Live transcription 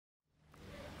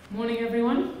Morning,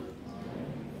 everyone.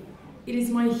 It is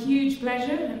my huge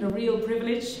pleasure and a real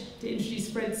privilege to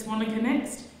introduce Fred Swaniker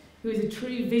next, who is a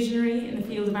true visionary in the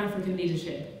field of African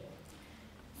leadership.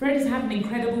 Fred has had an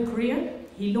incredible career.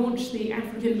 He launched the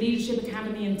African Leadership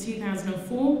Academy in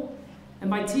 2004, and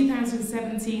by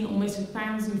 2017, almost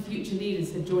 1,000 future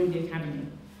leaders had joined the academy.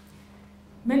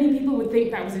 Many people would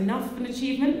think that was enough of an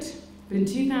achievement, but in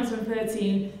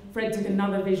 2013, Fred took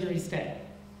another visionary step,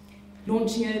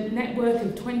 launching a network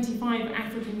of 25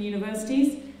 African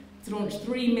universities to launch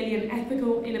 3 million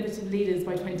ethical, innovative leaders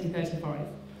by 2035.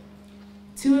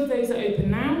 2 of those are open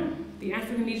now. The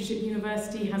African Leadership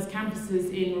University has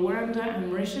campuses in Rwanda and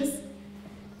Mauritius,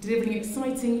 delivering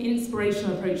exciting,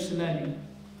 inspirational approach to learning.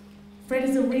 Fred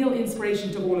is a real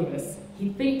inspiration to all of us. He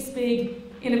thinks big,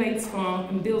 innovates far,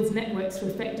 and builds networks to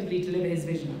effectively deliver his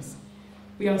visions.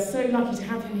 We are so lucky to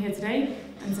have him here today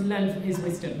and to learn from his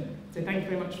wisdom. So thank you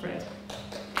very much, Fred.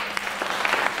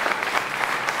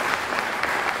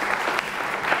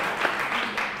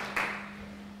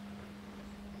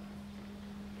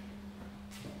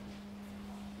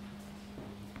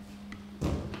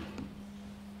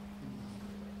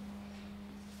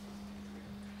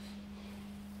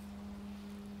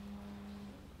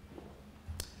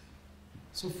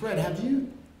 So Fred, have you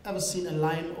ever seen a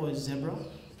lion or a zebra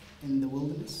in the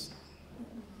wilderness?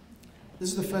 This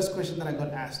is the first question that I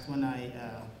got asked when I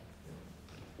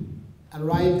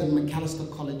arrived at Macalester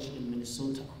College in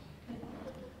Minnesota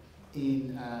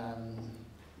in,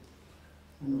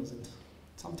 when was it?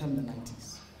 Sometime in the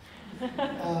 90s.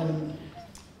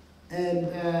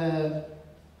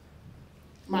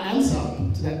 My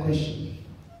answer to that question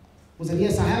was that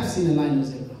yes, I have seen a lion or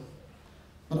zebra,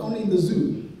 but only in the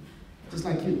zoo, just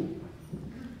like you.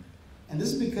 And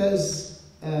this is because,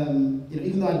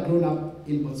 even though I'd grown up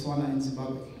in Botswana and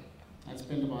Zimbabwe, I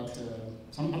spent about,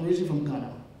 I'm originally from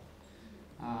Ghana.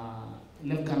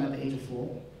 Left Ghana at the age of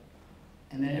 4,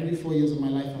 and then every 4 years of my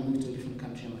life I moved to a different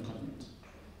country on the continent.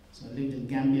 So I lived in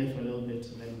Gambia for a little bit,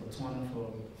 and then Botswana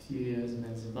for a few years, and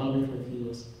then Zimbabwe for a few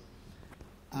years.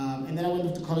 And then I went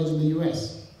off to college in the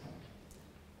US.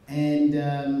 And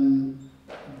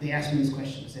they asked me this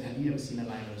question. They said, have you ever seen a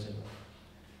lion or a zebra?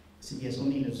 I said, yes,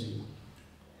 only in a zoo.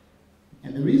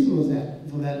 And the reason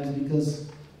for that was because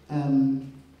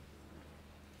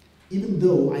even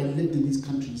though I lived in these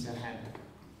countries that had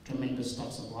tremendous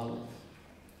stocks of wildlife,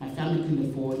 my family couldn't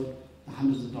afford the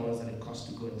hundreds of dollars that it cost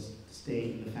to go and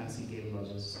stay in the fancy game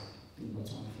lodges in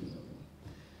Botswana, for example.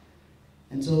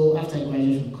 And so after I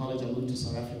graduated from college, I moved to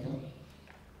South Africa,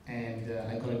 and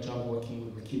I got a job working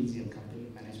with McKinsey &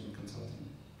 Company, management consulting.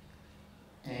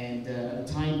 And at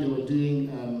the time, they were doing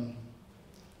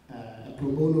a pro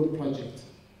bono project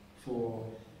for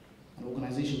an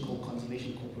organization called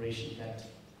Conservation Corporation that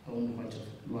owned a bunch of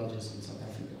lodges in South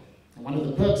Africa. And one of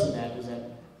the perks of that was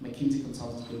that McKinsey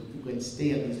consultants could go and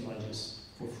stay at these lodges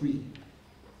for free.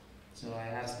 So I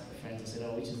asked my friends, I said,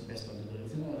 oh, which is the best one to go to? They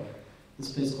said, oh,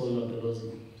 this place called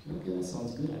Londolozi. Okay, that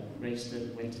sounds good. I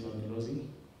registered, went to Londolozi,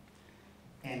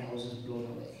 and I was just blown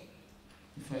away.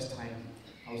 The first time,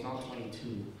 I was now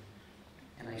 22,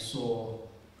 and I saw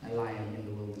a lion in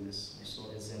the wilderness. I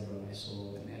saw a zebra, I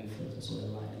saw an elephant, I saw a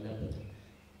lion, a leopard,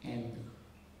 and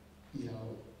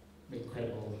the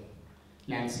incredible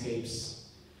landscapes,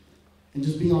 and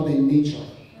just being out there in nature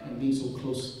and being so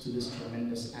close to this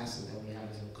tremendous asset that we have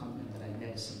as a continent that I'd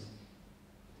never seen.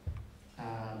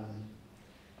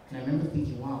 And I remember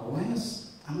thinking, wow,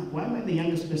 why am I the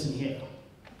youngest person here?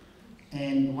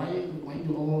 And why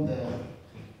do all the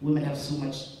women have so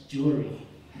much jewelry?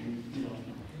 And,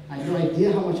 I had no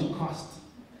idea how much it cost.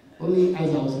 Only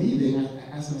as I was leaving, I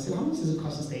asked them, I said, how much does it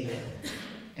cost to stay here?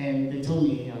 And they told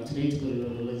me, today to go to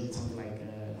Londolozi, it's something like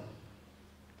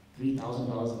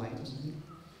 $3,000 a night or something.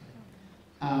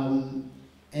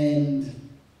 And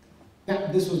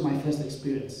this was my first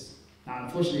experience. Now,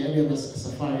 unfortunately, every other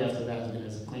safari after that has been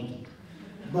disappointing.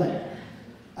 But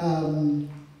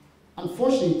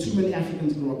unfortunately, too many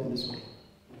Africans grow up in this way.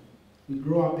 We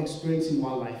grow up experiencing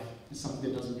wildlife as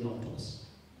something that doesn't belong to us,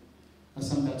 as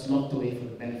something that's locked away for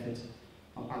the benefit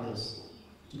of others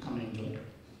to come and enjoy.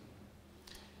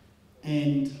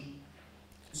 And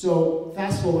so,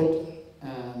 fast forward,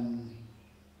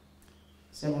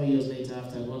 several years later,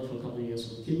 after I worked for a couple of years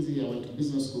for McKinsey, I went to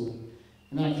business school,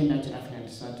 and then I came back to Africa and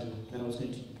decided that I was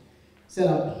going to set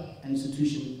up an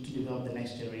institution to develop the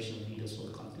next generation of leaders for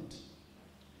the continent.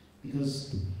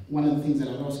 Because one of the things that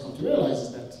I've also come to realize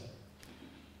is that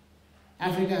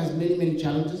Africa has many, many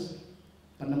challenges,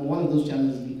 but number one of those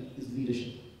challenges is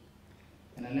leadership.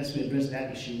 And unless we address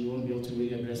that issue, we won't be able to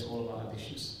really address all of our other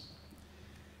issues.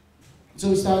 So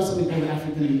we started something called the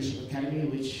African Leadership Academy,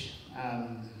 which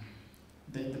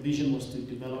The vision was to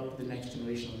develop the next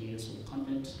generation of leaders for the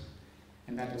continent,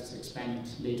 and that has expanded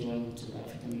later on to the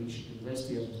African Leadership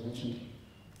University, as was mentioned.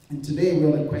 And today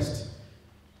we're on a quest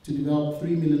to develop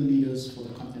 3 million leaders for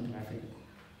the continent of Africa.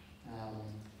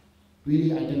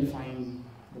 Really identifying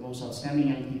the most outstanding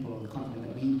young people on the continent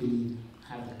that we believe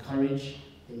have the courage,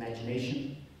 the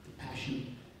imagination, the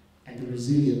passion, and the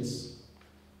resilience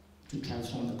to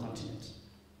transform the continent.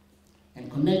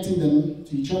 And connecting them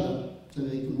to each other so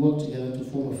that they can work together to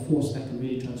form a force that can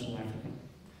really transform Africa.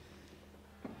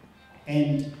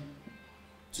 And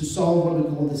to solve what we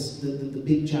call the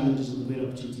big challenges and the great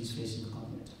opportunities facing the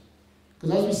continent.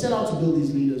 Because as we set out to build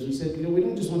these leaders, we said, we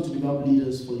don't just want to develop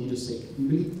leaders for leaders' sake. We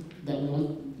believe that we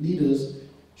want leaders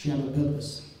should have a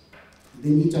purpose. They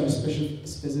need to have a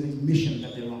specific mission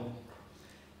that they're on.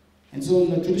 And so,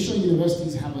 traditional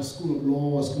universities have a school of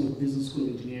law, a school of business, school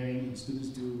of engineering, and students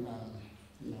do,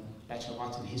 Bachelor of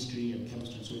Arts in history and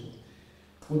chemistry and so forth.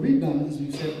 What we've done is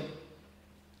we've said,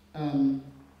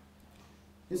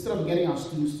 instead of getting our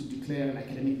students to declare an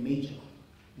academic major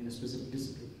in a specific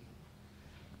discipline,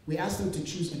 we ask them to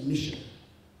choose a mission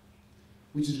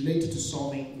which is related to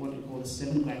solving what we call the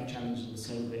 7 grand challenges or the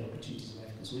 7 great opportunities of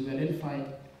Africa. So we've identified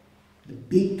the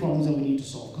big problems that we need to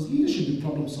solve, because leaders should be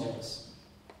problem solvers.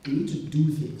 They need to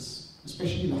do things,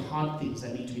 especially the hard things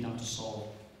that need to be done to solve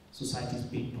society's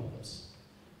big problems.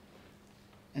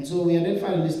 And so we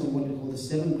identified a list of what we call the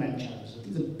 7 grand challenges.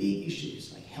 These are big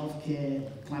issues like healthcare,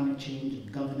 climate change,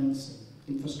 and governance,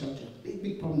 and infrastructure.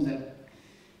 Big problems that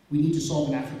we need to solve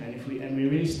in Africa, and we're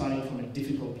really starting from a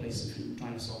difficult place if we're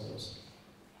trying to solve those.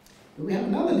 But we have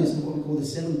another list of what we call the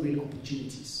 7 great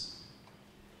opportunities.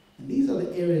 And these are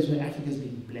the areas where Africa has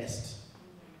been blessed,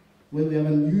 where we have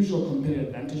an unusual competitive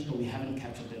advantage, but we haven't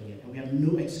captured them yet. And we have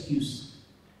no excuse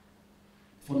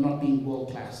for not being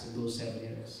world-class in those 7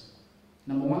 areas.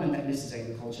 Number 1 in that list is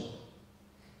agriculture.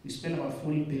 We spend about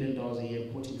 $40 billion a year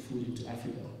importing food into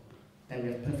Africa, that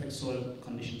we have perfect soil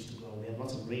conditions to grow. We have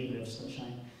lots of rain, we have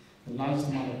sunshine, the largest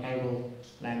amount of arable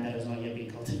land that has not yet been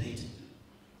cultivated.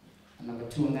 And number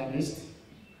 2 on that list,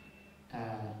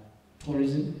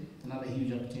 tourism, another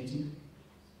huge opportunity.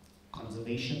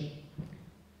 Conservation.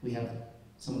 We have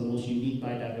some of the most unique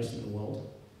biodiversity in the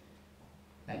world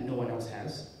that no one else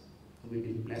has. And we've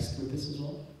been blessed with this as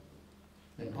well.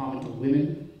 The empowerment of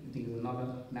women, I think, is another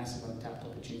massive untapped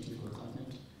opportunity for the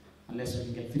continent, unless we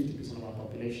can get 50% of our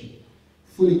population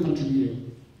fully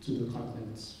contributing to the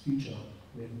continent's future.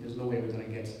 There's no way we're going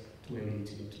to get to where we need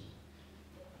to get to.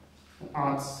 The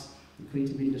arts, the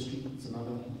creative industry is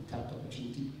another untapped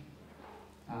opportunity.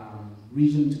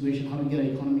 Regional integration, how to get our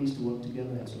economies to work together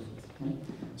and so forth. Right?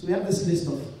 So we have this list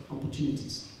of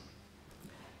opportunities.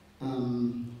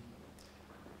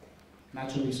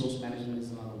 Natural resource management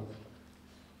is another one.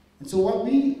 And so what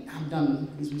we have done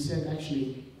is we said,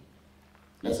 actually,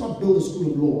 let's not build a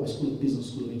school of law, a school of business,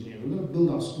 a school of engineering. We're going to build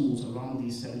our schools around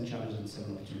these 7 challenges and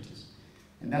 7 opportunities.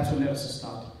 And that's what led us to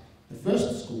start. The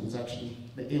first school is actually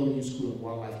the ALU School of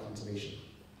Wildlife Conservation.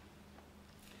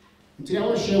 And today I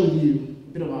want to share with you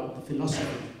a bit about the philosophy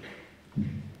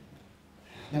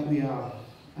that we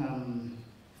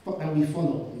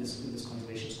follow in this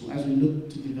conservation school as we look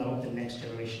to develop the next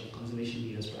generation of conservation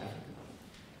leaders for Africa.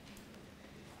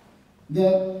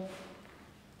 The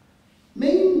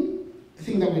main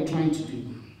thing that we're trying to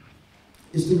do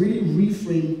is to really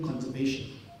reframe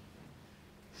conservation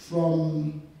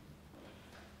from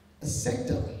a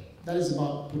sector that is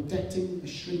about protecting a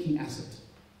shrinking asset.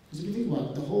 Because if you think about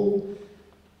it, the whole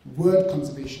word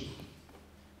conservation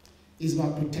is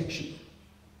about protection.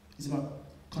 It's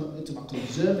about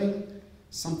conserving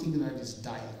something that is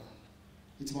dying.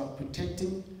 It's about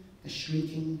protecting a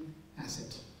shrinking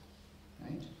asset,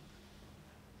 right?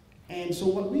 And so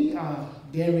what we are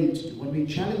daring to do, what we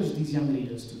challenge these young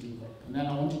leaders to do, and then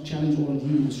I want to challenge all of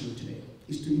you in this room today,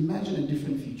 is to imagine a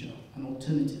different future, an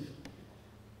alternative.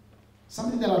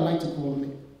 Something that I'd like to call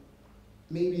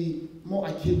maybe more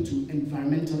akin to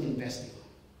environmental investing.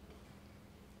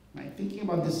 Right? Thinking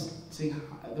about this, saying,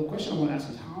 the question I want to ask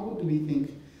is, how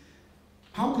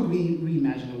could we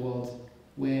reimagine a world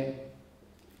where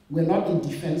we're not in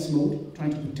defense mode,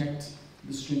 trying to protect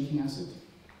the shrinking asset,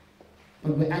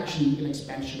 but we're actually in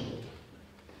expansion mode.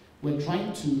 We're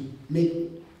trying to make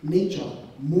nature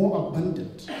more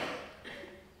abundant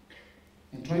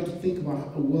and trying to think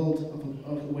about a world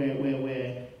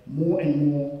where more and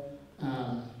more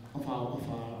of our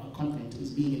content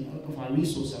is of our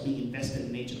resources are being invested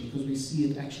in nature, because we see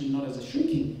it actually not as a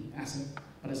shrinking asset,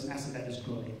 but as an asset that is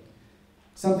growing.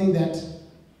 Something that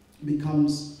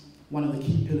becomes one of the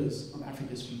key pillars of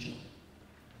Africa's future.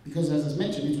 Because as I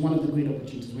mentioned, it's one of the great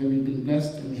opportunities where we've been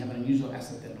blessed and we have an unusual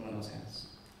asset that no one else has.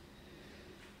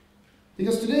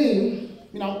 Because today,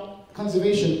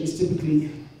 conservation is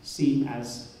typically seen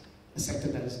as a sector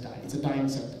that is dying. It's a dying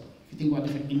sector. If you think about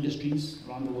different industries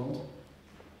around the world,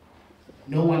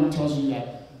 no one tells you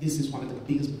that this is one of the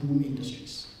biggest boom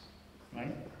industries,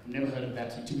 right? I've never heard of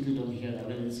that, so you typically don't hear that.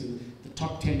 When you see the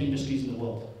top 10 industries in the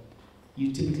world,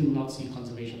 you typically will not see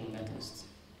conservation on that list.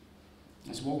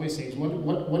 And so what we're saying is,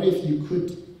 what if you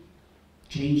could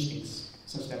change things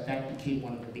such that that became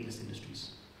one of the biggest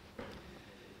industries?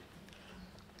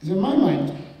 Because in my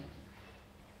mind,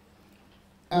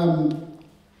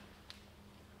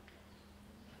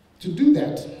 to do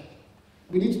that,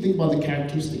 we need to think about the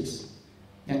characteristics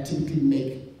that typically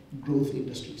make growth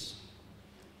industries.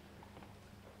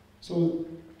 So,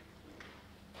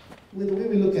 the way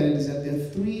we look at it is that there are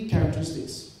three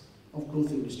characteristics of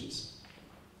growth industries.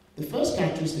 The first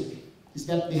characteristic is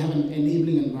that they have an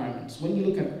enabling environment. So when you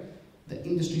look at the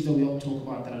industries that we all talk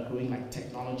about that are growing, like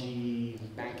technology,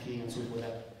 banking, and so forth,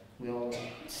 that we all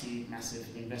see massive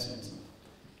investments in,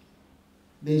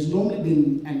 there's normally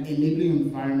been an enabling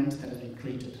environment that has been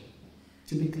created,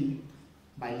 typically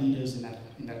by leaders in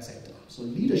that sector. So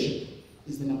leadership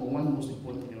is the number one most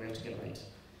important thing we have to get right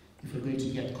if we're going to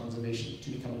get conservation to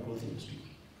become a growth industry.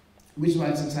 Which is why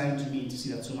it's exciting to me to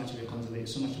see that so much of your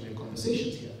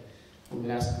conversations here over the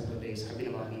last couple of days have been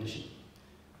about leadership.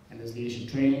 And there's leadership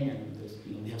training, and there's,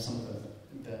 we have some of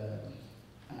the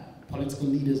political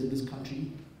leaders in this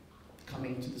country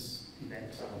coming to this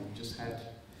event. We just heard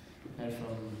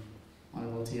from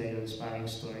Honorable Tia, your inspiring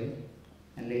story.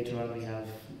 And later on we have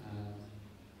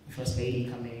the First Lady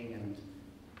coming, and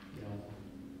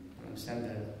I understand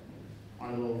that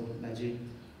Honorable Najib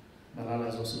Balala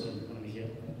is also going to be here.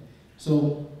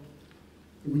 So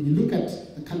when you look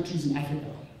at the countries in Africa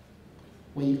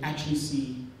where you actually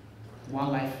see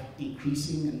wildlife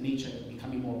increasing and nature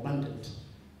becoming more abundant,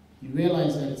 you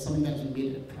realize that it's something that's been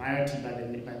made a priority by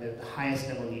the highest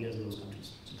level leaders in those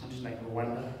countries. So countries like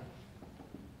Rwanda,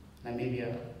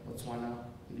 Namibia, Botswana,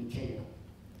 even Kenya.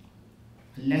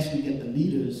 Unless we get the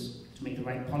leaders to make the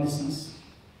right policies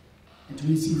and to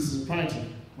really see this as a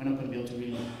priority, we're not going to be able to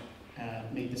really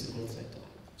make this a growth sector.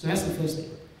 So that's the first thing.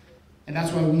 And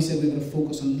that's why we said we're going to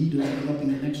focus on leaders,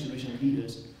 developing the next generation of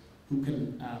leaders who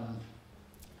can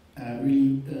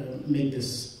really make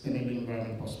this enabling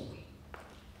environment possible.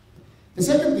 The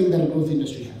second thing that a growth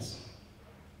industry has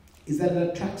is that it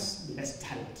attracts the best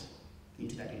talent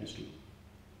into that industry.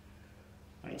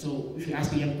 Right, so if you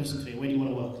ask a young person today, where do you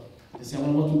want to work? They say, I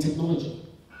want to work in technology.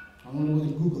 I want to work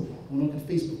at Google. I want to work at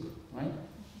Facebook, right?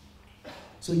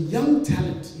 So young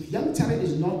talent, if young talent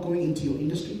is not going into your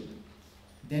industry,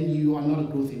 then you are not a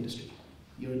growth industry.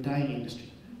 You're a dying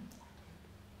industry.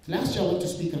 Last year I went to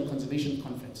speak at a conservation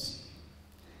conference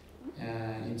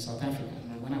in South Africa.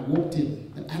 And when I walked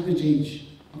in, the average age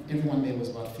of everyone there was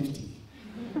about 50.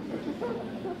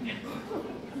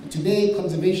 Today,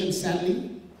 conservation, sadly,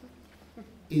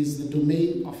 is the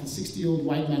domain of a 60-year-old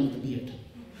white man with a beard,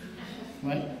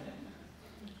 right?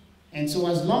 And so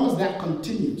as long as that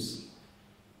continues,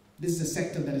 this is a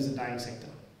sector that is a dying sector.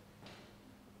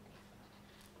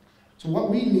 So what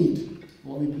we need,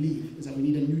 what we believe, is that we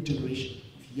need a new generation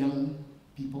of young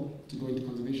people to go into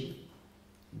conservation,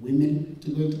 women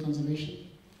to go into conservation,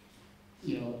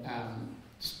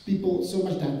 people, so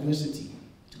much diversity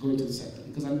to go into the sector.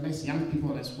 Because unless young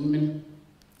people, unless women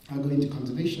are going into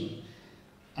conservation,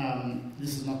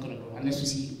 this is not going to grow. Unless we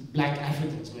see black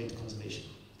Africans going into conservation,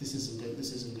 this isn't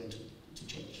going to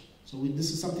change. So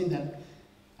this is something that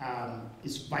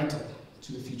is vital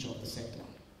to the future of the sector.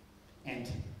 And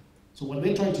so what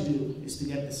we're trying to do is to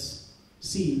get this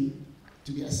seen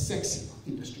to be a sexy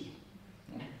industry.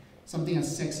 Right? Something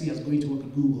as sexy as going to work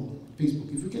at Google,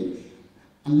 Facebook. If we can,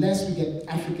 unless we get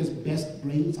Africa's best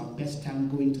brains, our best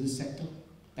talent going to the sector,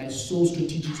 that is so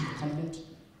strategic to the continent,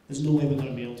 there's no way we're going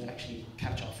to be able to actually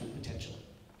catch our full potential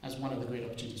as one of the great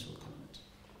opportunities for the continent.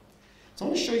 So I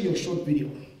want to show you a short video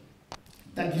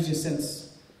that gives you a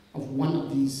sense of one of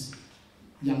these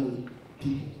young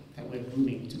people that we're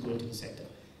grooming to go into the sector.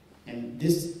 And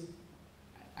this,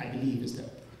 I believe, is the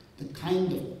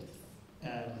kind of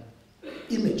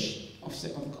image of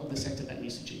the sector that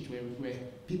needs to change, where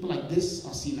people like this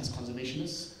are seen as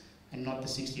conservationists and not the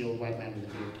 60-year-old white man with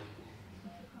a beard.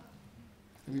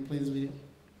 Can we play this video?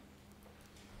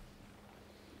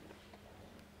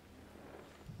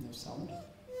 No sound.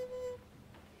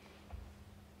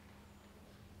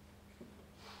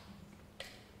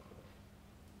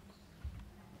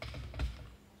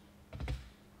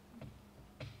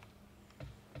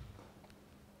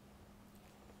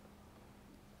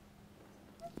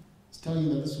 tell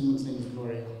you that this woman's name is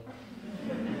Gloria.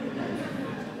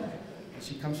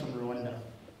 She comes from Rwanda.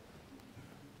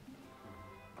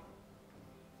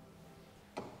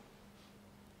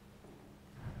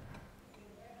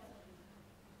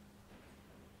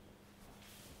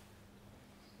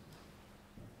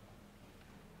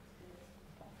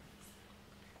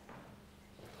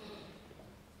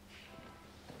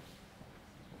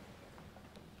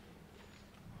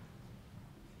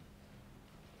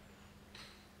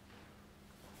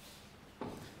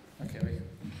 Okay,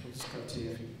 we'll just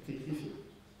continue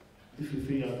if you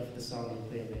figure out the sound will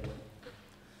play there.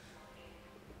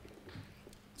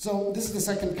 So this is the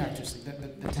second characteristic,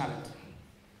 the talent.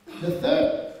 The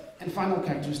third and final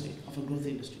characteristic of a growth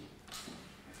industry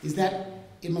is that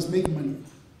it must make money.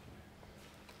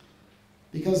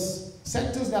 Because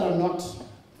sectors that are not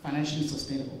financially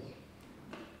sustainable,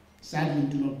 sadly,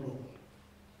 do not grow.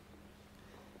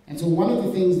 And so one of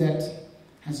the things that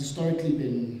has historically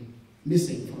been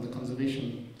missing from the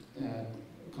conversation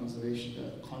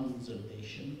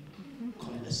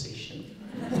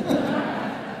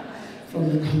from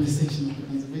the conversation of the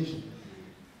conservation,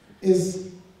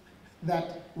 is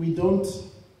that we don't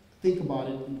think about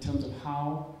it in terms of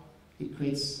how it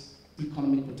creates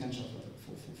economic potential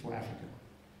for Africa.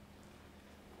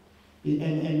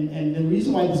 And the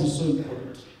reason why this is so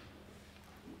important is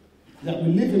that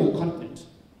we live in a continent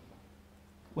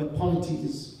where poverty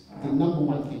is the number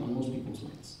one thing on most people's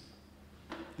minds.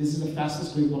 This is the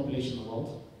fastest growing population in the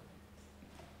world.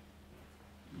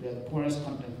 We are the poorest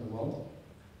continent in the world.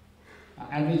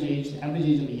 The average age of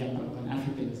an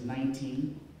African is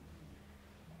 19,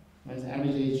 whereas the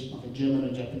average age of a German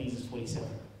or Japanese is 47.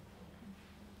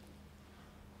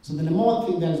 So the number one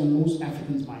thing that is on most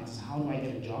Africans' minds is, how do I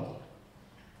get a job?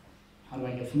 How do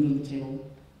I get food on the table?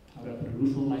 How do I put a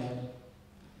roof over my head?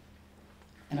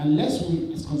 And unless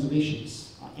we, as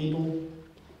conservationists, are able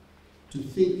to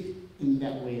think in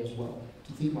that way as well,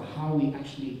 to think about how we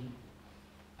actually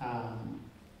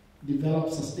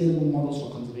develop sustainable models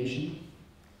for conservation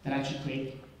that actually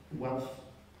create wealth,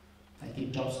 that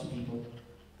give jobs to people,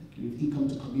 that give income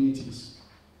to communities,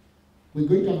 we're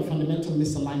going to have a fundamental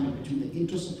misalignment between the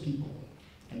interests of people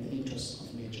and the interests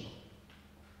of nature.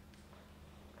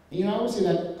 And I always say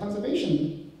that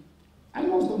conservation,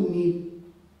 animals don't need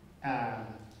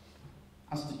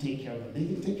us to take care of them. They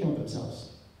can take care of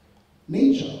themselves.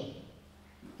 Nature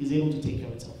is able to take care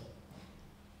of itself.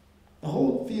 The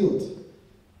whole field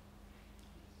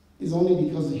is only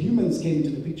because the humans came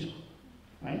into the picture,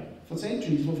 right? For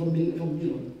centuries, for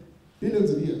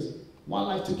billions of years,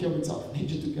 wildlife took care of itself,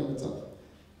 nature took care of itself.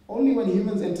 Only when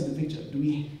humans enter the picture do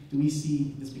we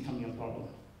see this becoming a problem,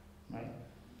 right?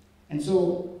 And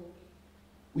so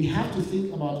we have to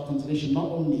think about conservation not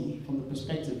only from the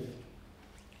perspective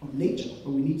of nature, but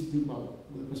we need to think about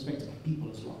the perspective of people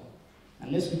as well.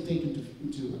 Unless we take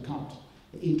into account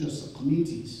the interests of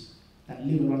communities that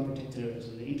live around protected areas,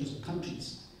 and the interests of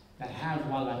countries that have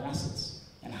wildlife assets,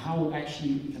 and how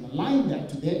actually we can align that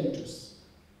to their interests,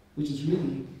 which is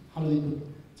really how do they put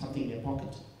something in their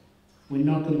pocket, we're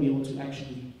not going to be able to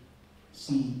actually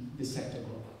see this sector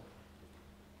grow.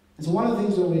 And so one of the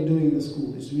things that we're doing in the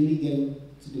school is really getting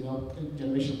to develop a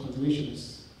generation of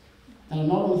conservationists that are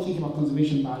not only thinking about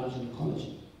conservation, biology, and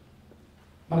ecology,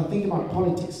 but are thinking about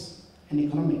politics and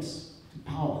economics to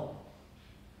power.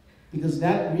 Because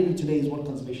that really today is what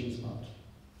conservation is about.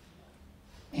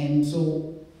 And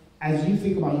so, as you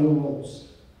think about your roles,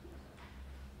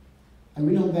 I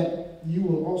really hope that you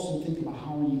will also think about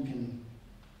how you can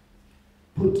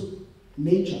put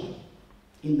nature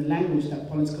in the language that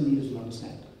political leaders will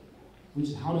understand, which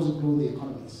is how does it grow the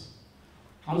economies?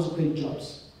 How does it create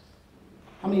jobs?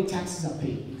 How many taxes are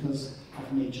paid because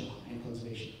of nature and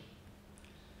conservation?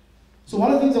 So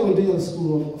one of the things that we're doing at the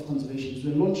School of Conservation is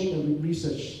we're launching a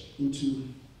research into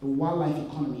the wildlife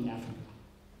economy in Africa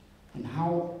and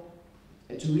how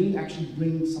to really actually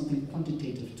bring something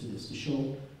quantitative to this, to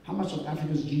show how much of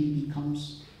Africa's GDP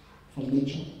comes from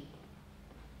nature,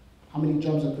 how many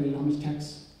jobs are created, how much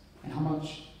tax, and how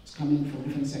much is coming from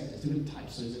different sectors, different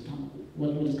types. So is it what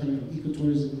is coming from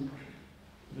ecotourism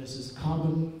versus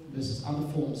carbon versus other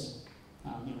forms,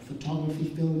 photography,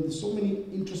 film. There's so many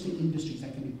interesting industries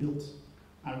that can be built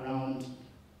around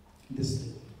this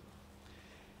thing.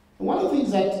 And one of the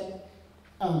things that,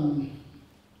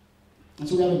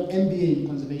 so we have an MBA in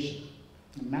conservation,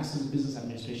 a Master's in Business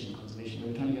Administration in conservation.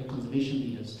 We're trying to get conservation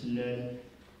leaders to learn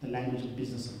the language of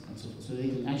business and so forth, so they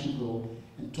can actually go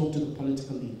and talk to the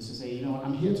political leaders to say,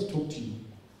 I'm here to talk to you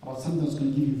about something that's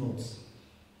going to give you votes,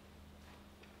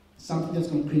 something that's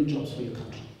going to create jobs for your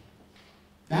country.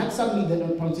 That suddenly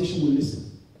the politician will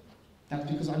listen. That's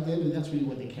because at the end of it, that's really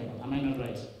what they care about. Am I not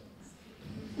right?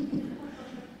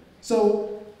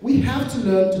 So we have to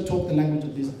learn to talk the language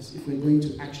of business if we're going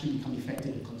to actually become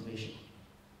effective in conservation.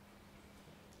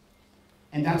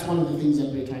 And that's one of the things that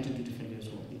we're trying to do differently as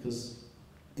well, because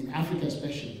in Africa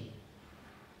especially,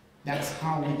 that's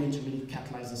how we're going to really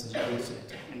catalyze this as a growth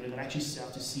sector. And we're going to actually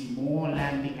start to see more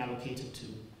land being allocated to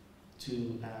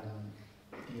be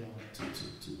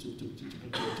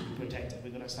protected.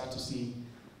 We're going to start to see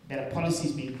better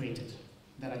policies being created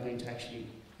that are going to actually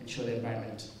ensure the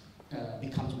environment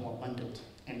becomes more abundant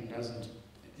and doesn't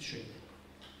shrink.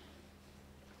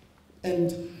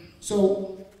 And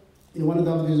so, one of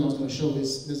the other videos I was going to show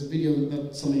is there's a video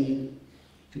that some of you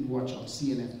can watch on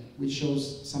CNN, which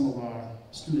shows some of our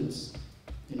students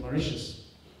in Mauritius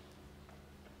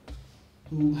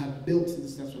who have built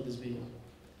this. That's what this video.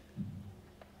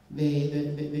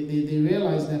 They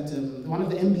realized that one of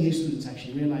the MBA students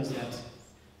actually realized that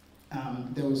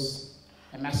there was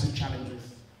a massive challenge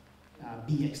with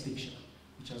bee extinction,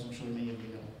 which as I'm sure many of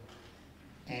you know.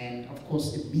 And of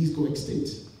course, if bees go extinct,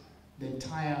 the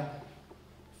entire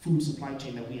food supply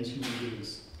chain that we as human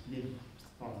beings live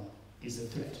on is a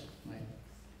threat, right?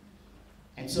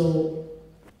 And so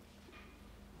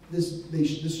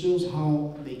this shows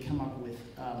how they come up with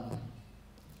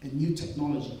a new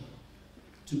technology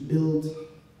to build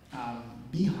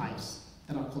beehives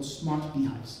that are called smart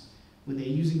beehives, where they're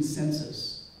using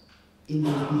sensors in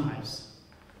those beehives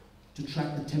to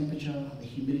track the temperature, the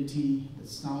humidity, the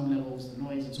sound levels, the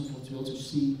noise, and so forth, to be able to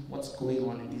see what's going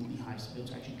on in these beehives, to be able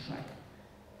to actually track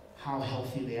how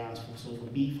healthy they are, so for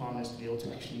bee farmers to be able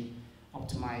to actually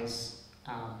optimize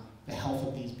the health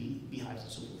of these beehives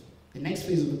and so forth. The next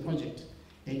phase of the project,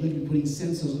 they're going to be putting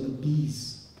sensors on the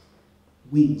bees'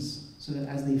 wings, so that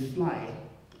as they fly,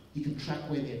 you can track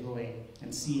where they're going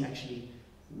and see actually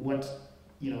what,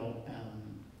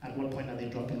 at what point are they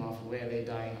dropping off, where they're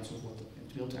dying, and so forth, and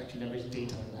to be able to actually leverage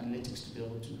data and analytics to be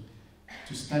able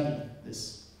to study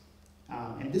this.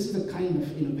 And this is the kind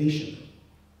of innovation,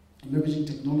 and leveraging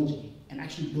technology, and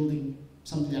actually building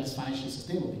something that's financially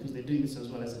sustainable, because they're doing this as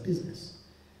well as a business,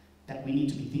 that we need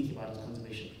to be thinking about as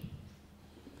conservation.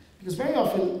 Because very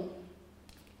often,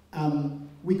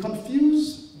 we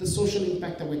confuse the social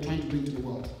impact that we're trying to bring to the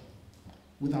world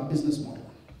with our business model.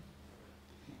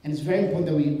 And it's very important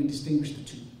that we distinguish the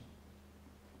two.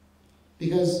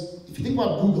 Because if you think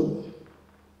about Google,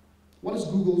 what is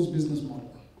Google's business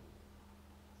model?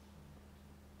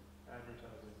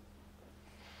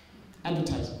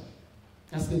 Advertising.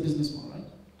 That's their business model, right?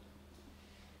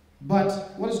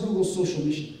 But what is Google's social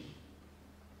mission?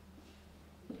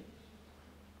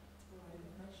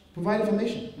 Provide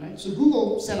information, right? So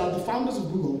Google set out, the founders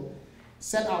of Google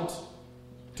set out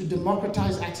to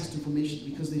democratize access to information,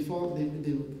 because they thought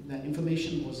that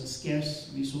information was a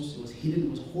scarce resource, it was hidden, it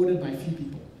was hoarded by a few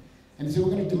people. And they said,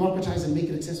 we're going to democratize and make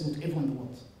it accessible to everyone in the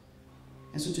world.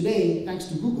 And so today, thanks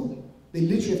to Google, they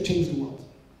literally have changed the world,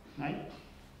 right?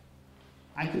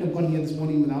 I couldn't have gotten here this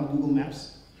morning without Google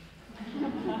Maps.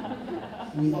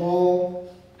 We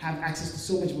all have access to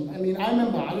so much. I mean, I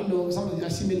remember, I don't know, I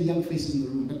see many young faces in the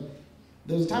room, but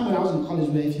there was a time when I was in college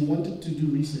where if you wanted to do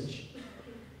research,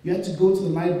 you had to go to the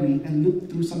library and look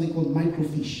through something called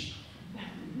microfiche,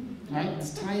 right?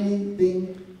 This tiny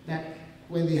thing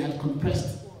where they had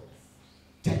compressed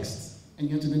text, and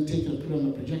you had to then take it and put it on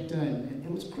a projector, and it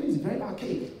was crazy, very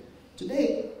archaic.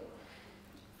 Today,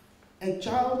 a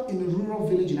child in a rural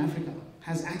village in Africa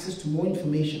has access to more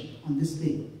information on this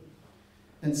thing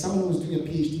than someone who was doing a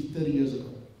PhD 30 years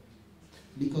ago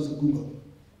because of Google.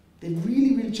 They've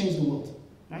really, really changed the world,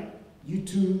 right?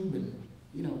 YouTube and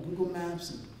Google Maps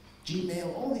and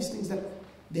Gmail, all these things that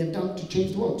they have done to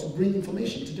change the world, to bring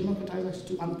information, to democratize access,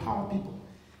 to empower people.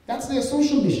 That's their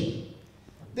social mission.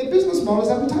 Their business model is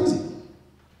advertising,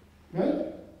 right?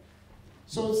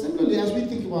 So similarly, as we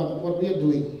think about what we are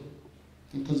doing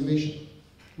in conservation,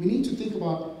 we need to think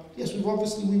about, yes,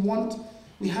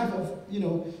 we have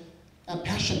a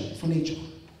passion for nature.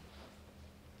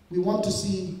 We want to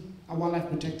see our wildlife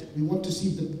protected. We want to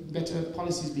see the better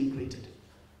policies being created.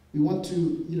 We want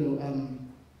to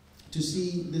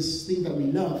see this thing that we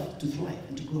love to thrive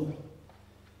and to grow.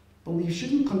 But we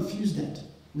shouldn't confuse that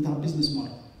with our business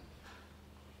model.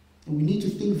 And we need to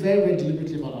think very, very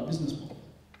deliberately about our business model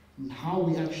and how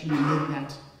we actually make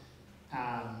that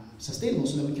sustainable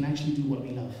so that we can actually do what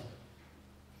we love,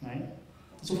 right?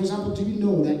 So for example, do you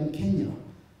know that in Kenya,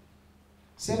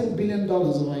 $7 billion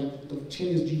of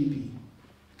Kenya's GDP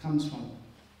comes from,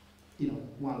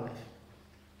 wildlife.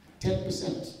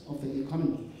 10% of the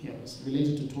economy here is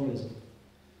related to tourism.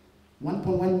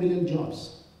 1.1 million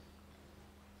jobs.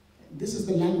 this is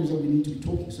the language that we need to be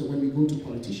talking. So when we go to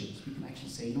politicians, we can actually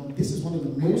say, no, this is one of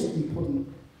the most important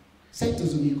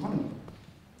sectors of the economy.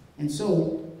 And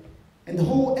so,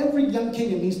 every young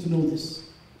Kenyan needs to know this.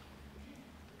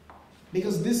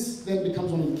 Because this then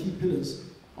becomes one of the key pillars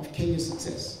of Kenya's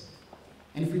success.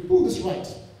 And if we pull this right,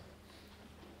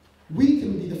 we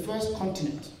can be the first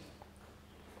continent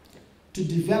to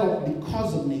develop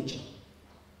because of nature.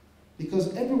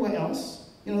 Because everywhere else,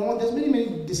 there's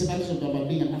many disadvantages about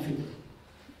being an African,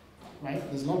 right?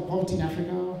 There's a lot of poverty in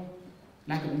Africa,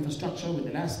 lack of infrastructure, we're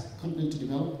the last continent to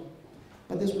develop.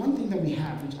 But there's one thing that we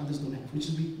have which others don't have, which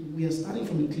is we are starting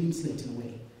from a clean slate in a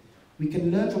way. We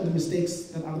can learn from the mistakes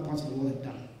that other parts of the world have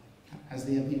done as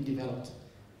they have been developed.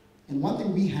 And one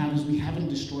thing we have is we haven't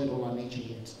destroyed all our nature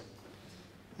yet.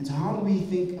 And so how do we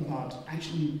think about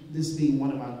actually this being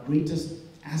one of our greatest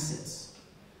assets,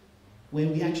 where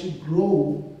we actually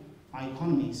grow our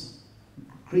economies,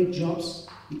 create jobs,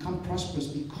 become prosperous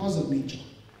because of nature,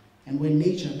 and where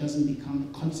nature doesn't become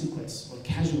a consequence or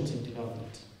casualty of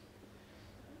development.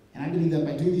 And I believe that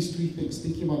by doing these three things,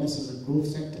 thinking about this as a growth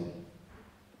sector,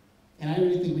 and I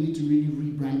really think we need to really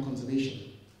rebrand conservation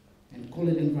and call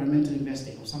it environmental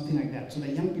investing or something like that, so that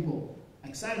young people are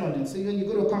excited about it. So when you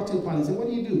go to a cocktail party and say, what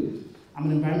do you do? I'm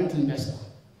an environmental investor.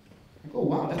 Like, oh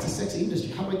wow, that's a sexy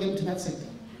industry. How do I get into that sector?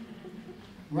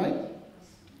 Right?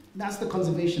 That's the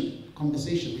conservation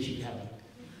conversation we should be having.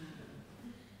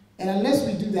 And unless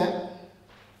we do that,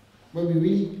 where we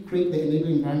really create the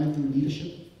enabling environment through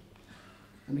leadership,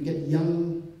 and we get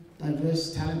young,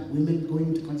 diverse, talent, women going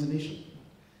into conservation,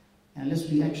 and unless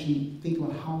we actually think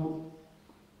about how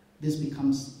this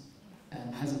becomes,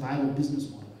 has a viable business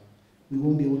model, we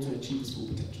won't be able to achieve its full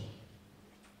potential.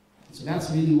 So that's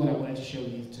really what I wanted to share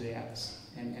with you today, Alex.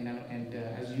 And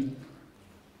as you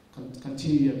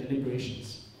continue your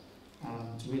deliberations,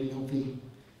 to really hopefully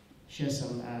share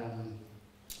some,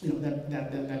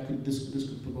 this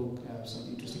could provoke some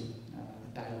interesting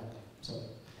dialogue. So,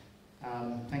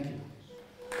 thank you.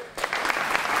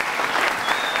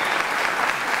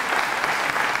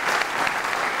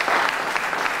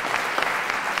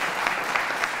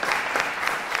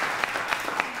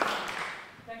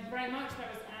 Thank you very much.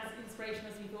 That was as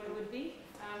inspirational as we thought it would be.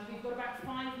 We've got about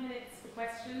 5 minutes for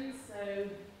questions, so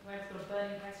whoever's got a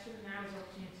burning question, now is your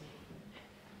opportunity.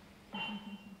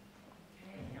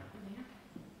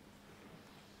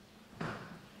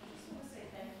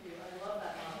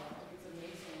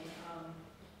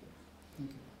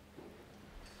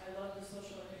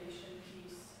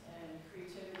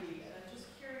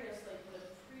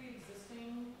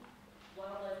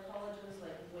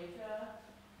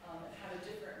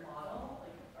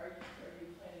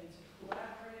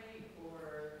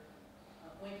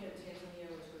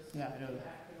 Yeah, I know that.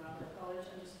 African Wildlife College.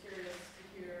 I'm just curious to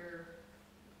hear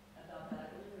about that. I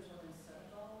believe there's one in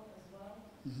Senegal as well.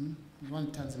 There's one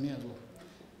in Tanzania as well.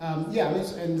 Yeah,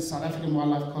 and the South African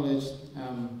Wildlife College.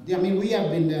 Yeah, I mean, we have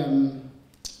been.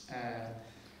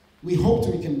 We hope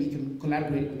that we can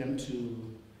collaborate with them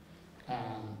to,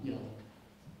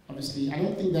 obviously, I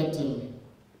don't think that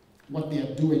what they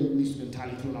are doing needs to be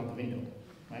entirely thrown out the window,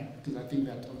 right? Because I think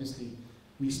that obviously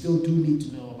we still do need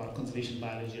to know about conservation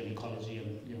biology and ecology,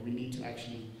 and we need to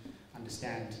actually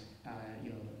understand,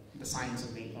 the science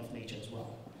of nature as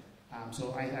well.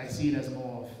 So I see it as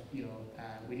more of,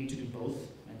 we need to do both,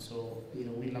 and so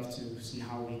we'd love to see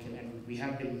how we can, and we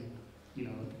have been,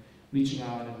 reaching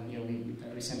out,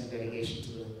 and we sent a delegation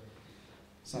to the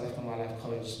South African Wildlife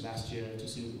College last year to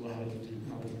see how we can do,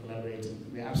 how we can collaborate,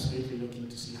 and we're absolutely looking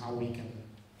to see how we can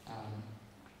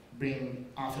bring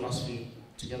our philosophy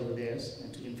together with theirs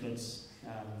and to influence,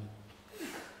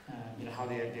 how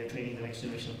they're training the next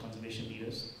generation of conservation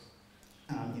leaders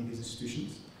in these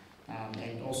institutions.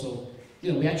 And also,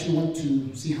 we actually want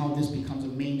to see how this becomes a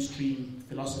mainstream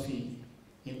philosophy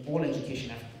in all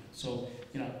education Africa. So,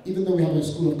 even though we have a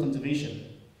school of conservation,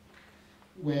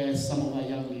 where some of our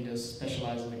young leaders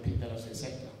specialize and they pick that as their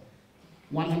sector,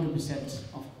 100%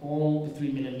 of all the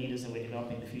 3 million leaders that we're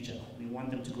developing in the future, we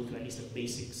want them to go through at least a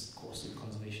basics course in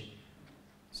conservation.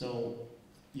 So,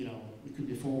 it could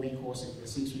be a 4-week course, a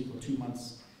 6-week or 2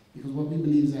 months, because what we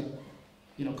believe is that,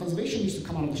 conservation needs to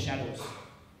come out of the shadows.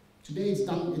 Today it's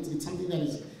something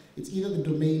that it's either the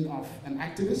domain of an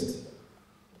activist,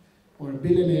 or a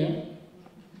billionaire,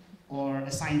 or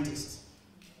a scientist.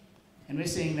 And we're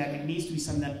saying that it needs to be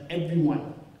something that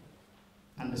everyone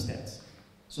understands.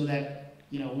 So that,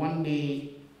 one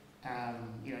day,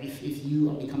 if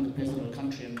you become the president of a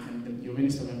country and your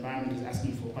Minister of Environment is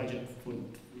asking for a budget for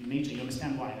nature, you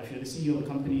understand why. If you're the CEO of a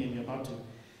company and you're about to,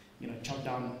 chop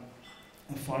down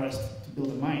a forest to build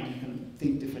a mine, you can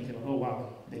think differently about, oh wow,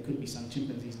 there could be some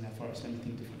chimpanzees in that forest, let me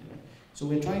think differently. Right? So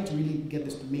we're trying to really get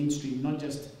this to mainstream, not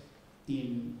just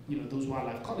in those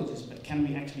wildlife colleges, but can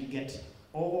we actually get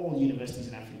all universities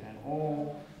in Africa and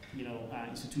all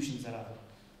institutions that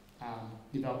are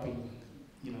developing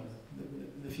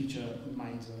the future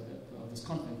minds of this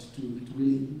continent to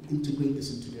really integrate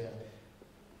this into their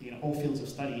all fields of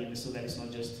study, and so that it's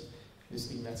not just this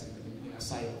thing that's in a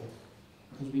silo.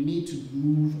 Because we need to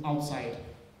move outside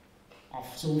of.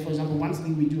 So, for example, one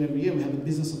thing we do every year, we have a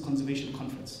business of conservation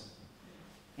conference.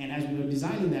 And as we were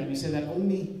designing that, we said that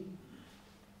only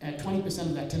 20%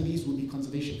 of the attendees will be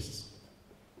conservationists.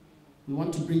 We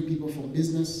want to bring people from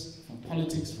business, from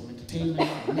politics, from entertainment,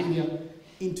 from media,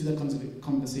 into the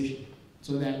conversation,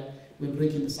 so that we're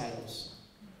breaking the silos.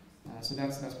 So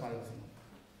that's part of the thing.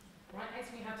 Right,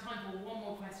 next we have time for one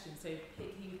more question, so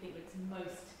pick who you think looks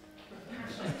most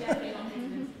passionate. Definitely not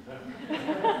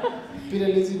Peter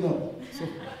Lizzie, no. So.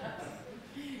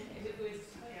 If it was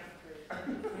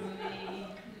from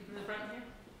the front here?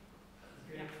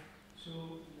 Okay. Yeah. So,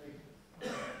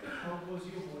 how was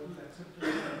your model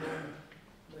accepted?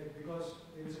 Because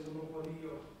there is a monopoly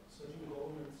of certain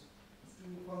governments to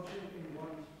function in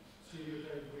one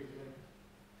stereotype way,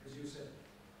 as you said,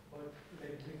 but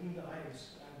breaking the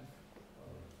ice and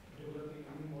developing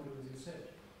a new model, as you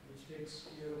said, which takes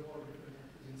care of all different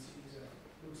agencies and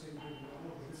looks into it in a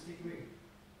more holistic way.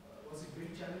 Was it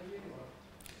very challenging?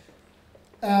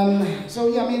 So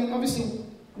yeah, I mean, obviously,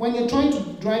 when you're trying to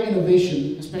drive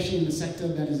innovation, especially in a sector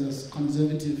that is as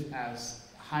conservative as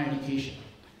higher education,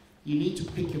 you need to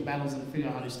pick your battles and figure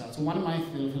out how to start. So one of my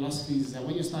philosophies is that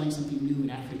when you're starting something new in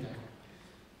Africa,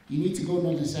 you need to go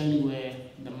not necessarily where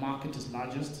the market is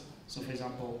largest. So for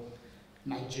example,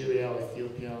 Nigeria or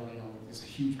Ethiopia, there's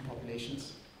huge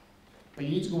populations. But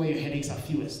you need to go where your headaches are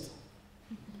fewest.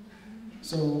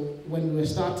 So when we were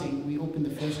starting, we opened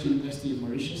the first university in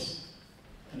Mauritius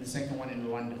and the second one in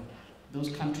Rwanda.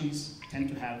 Those countries tend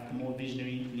to have more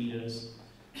visionary leaders.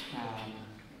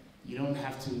 You don't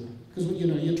have to, because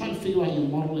you're trying to figure out your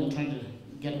model and trying to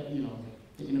get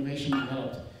the innovation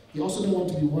developed. You also don't want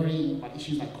to be worrying about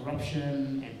issues like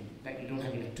corruption and that you don't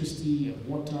have electricity and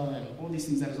water and all these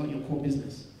things that is not your core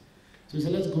business. So we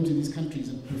said, let's go to these countries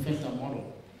and perfect our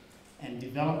model and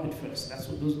develop it first. That's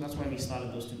why we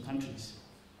started those two countries.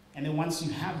 And then once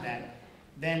you have that,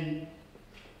 then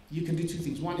you can do two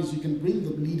things. One is you can bring the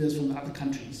leaders from the other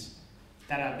countries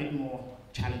that are a bit more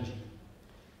challenging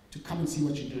to come and see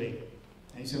what you're doing.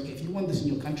 And you say, okay, if you want this in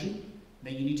your country,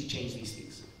 then you need to change these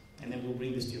things. And then we'll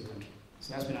bring this to your country.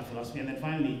 So that's been our philosophy. And then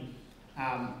finally,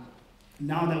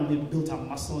 now that we've built our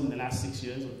muscle in the last 6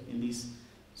 years in these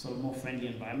sort of more friendly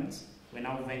environments, we're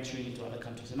now venturing into other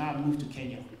countries. So now I've moved to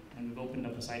Kenya, and we've opened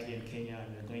up a site here in Kenya,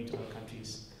 and we're going to other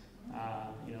countries.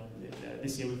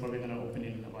 This year we're probably going to open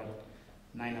in about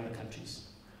 9 other countries.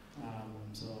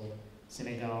 So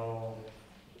Senegal,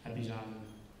 Abidjan,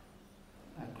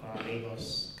 Accra,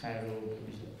 Lagos, Cairo,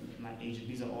 Asia.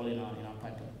 These are all in our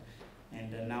pipeline.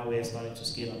 And now we're starting to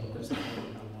scale up across the whole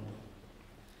model.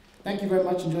 Thank you very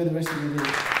much. Enjoy the rest of the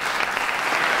day.